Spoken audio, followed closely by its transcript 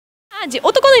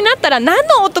男になったら何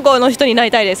の男の人にな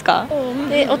りたいですか？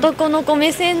で、男の子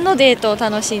目線のデートを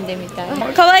楽しんでみたい。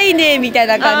可愛いねみたい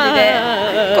な感じで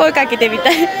声かけてみた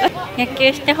い。野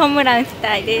球してホームランし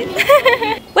たいです。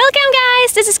Welcome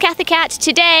guys, this is Kathy Cat.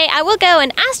 Today I will go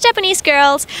and ask Japanese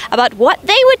girls about what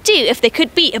they would do if they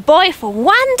could be a boy for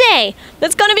one day.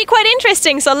 That's going to be quite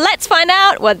interesting, so let's find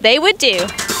out what they would do.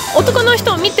 男の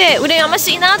人を見て羨ま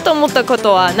しいなと思ったこ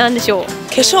とは何でしょう？化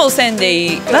粧せんで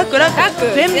いい。楽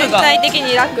全部が全体的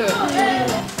に楽。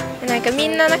なんかみ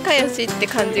んな仲良しって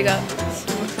感じがしま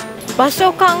す。場所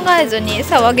を考えずに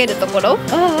騒げるところ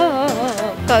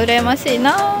が羨ましい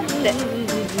なって。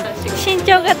身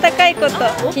長が高いこ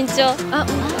と。身長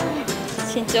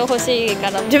欲しい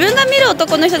から。自分が見る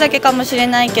男の人だけかもしれ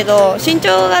ないけど、身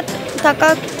長が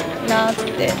高いなっ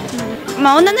て。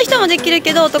まあ女の人もできる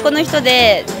けど、男の人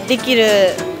でできる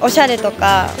おしゃれと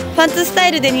かパンツスタ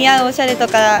イルで似合うおしゃれと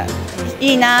か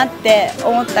いいなって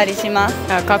思ったりしま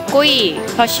す。かっこいいフ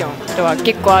ァッションとは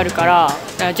結構あるか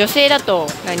ら、女性だと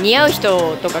似合う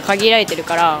人とか限られてる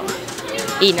から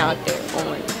いいなって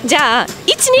思う。じゃあ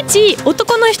一日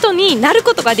男の人になる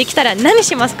ことができたら何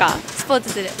しますか？スポー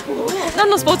ツする。何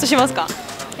のスポーツしますか？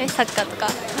サッカーとか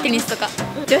テニスとか。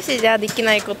女子じゃでき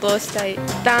ないことをしたい。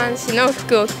男子の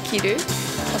服を着る。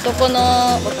男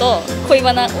の子と恋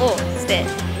バナをして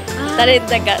誰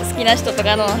だか好きな人と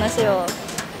かの話を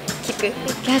聞く。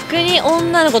逆に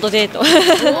女の子とデート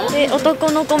で、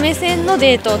男の子目線の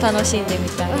デートを楽しんでみ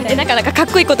たい。なんかかっ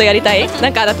こいいことやりたい？な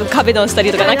んかだと壁ドンした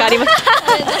りとかなんかあります？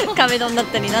壁ドンだっ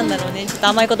たりなんだろうね、ちょっと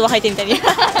甘い言葉吐いてみたり。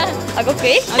あ、極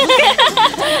意？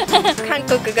韓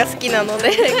国が好きなの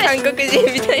で韓国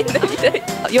人みたいになりたい。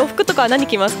洋服とかは何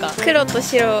着ますか？黒と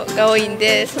白が多いん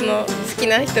で、その好き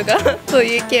な人がそう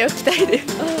いう系を着たいです。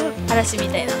嵐み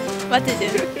たいな。マジで。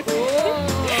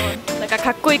なんか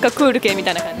かっこいいかクール系み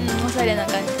たいな感じ。おしゃれな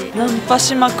感じ。ナンパ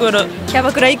しまくる。キャ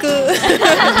バクラ行く。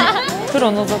黒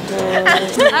覗く。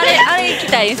あれ行き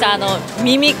たいさ、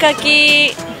耳か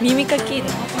き専門店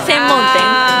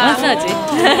マッサ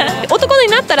ージ。男に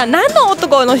なったら何の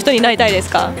男の人になりたいです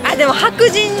か？あ、でも白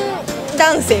人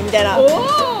男性みたいな。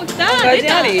外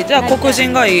人あり？じゃあ黒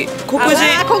人がいい。黒人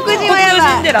はや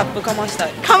ばい。でラップかました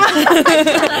い。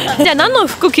じゃあ何の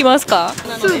服着ますか？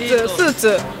スー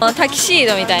ツ。タキシー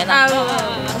ドみたいな。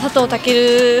佐藤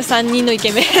健さん人のイ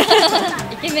ケメン。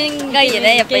イケメンがいいよ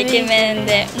ね、やっぱイケメン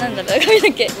で。なんだろう、髪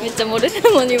の毛めっちゃモリ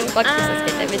モリワック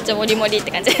スつけてめっちゃモリモリっ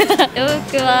て感じ。洋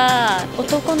服は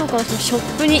男の子のショ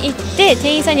ップに行って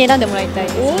店員さんに選んでもらいたいで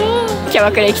す。キャ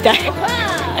バクラ行きたい。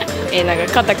なん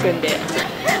か肩組んで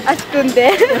足組ん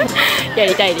でや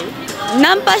りたいです。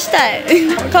ナンパしたい。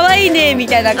可愛いねみ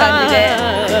たいな感じ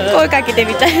で声かけて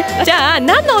みたい。じゃあ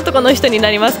何の男の人に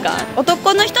なりますか？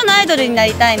男の人のアイドルにな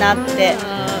りたいなって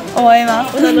思いま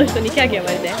す。女の人にキャーキャー言わ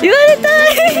れて。言われた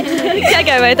い。キャーキャー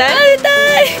言われた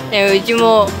い。うち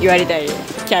も言われたい。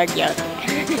キャーキャ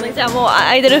ー。じゃあもう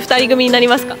アイドル2人組になり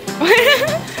ますか？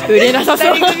売れなさ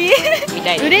そう。み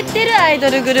たいな。売れてるアイ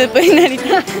ドルグループになり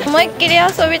たい。思いっきり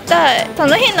遊びたい。そ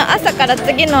の日の朝から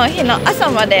次の日の朝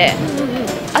まで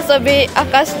遊び明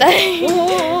かしたい。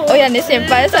親に心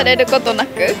配されることな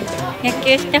く。野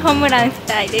球してホームランし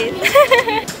たいで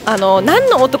す。何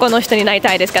の男の人になり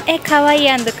たいですか？可愛い&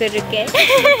クール系。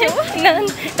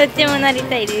どっちもなり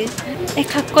たいです。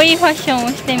かっこいいファッションを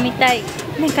してみたい。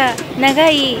なんか長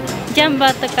いジャン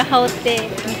バーとか羽織って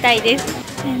みたいです。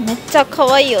めっちゃ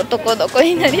可愛い男の子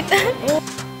になりたい。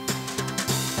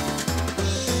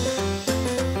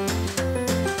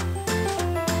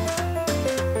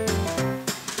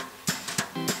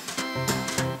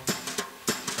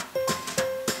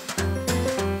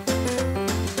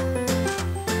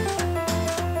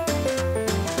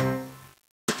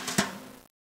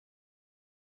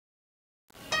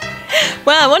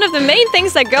Well, one of the main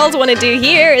things that girls want to do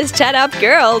here is chat up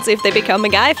girls if they become a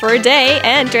guy for a day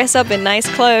and dress up in nice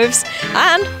clothes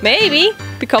and maybe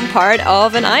become part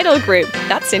of an idol group.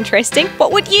 That's interesting.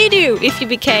 What would you do if you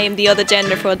became the other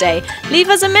gender for a day? Leave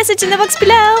us a message in the box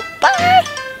below. Bye!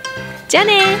 じゃあ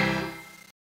ね